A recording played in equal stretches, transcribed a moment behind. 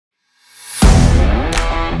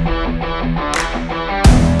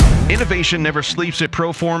Innovation never sleeps at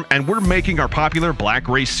Proform, and we're making our popular Black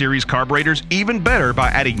Race Series carburetors even better by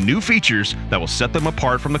adding new features that will set them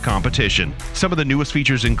apart from the competition. Some of the newest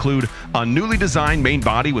features include a newly designed main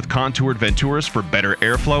body with contoured venturas for better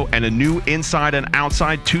airflow and a new inside and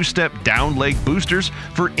outside two-step down leg boosters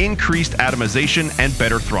for increased atomization and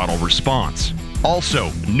better throttle response.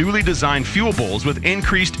 Also, newly designed fuel bowls with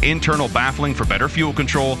increased internal baffling for better fuel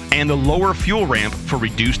control and the lower fuel ramp for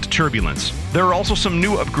reduced turbulence. There are also some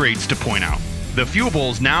new upgrades to point out. The fuel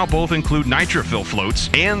bowls now both include nitrofill floats,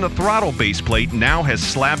 and the throttle base plate now has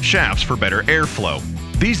slabbed shafts for better airflow.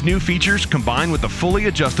 These new features, combined with the fully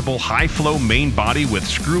adjustable high-flow main body with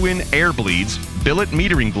screw-in air bleeds, billet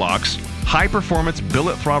metering blocks, high-performance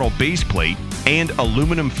billet throttle base plate, and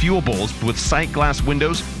aluminum fuel bowls with sight glass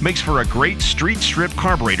windows, makes for a great street strip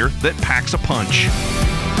carburetor that packs a punch.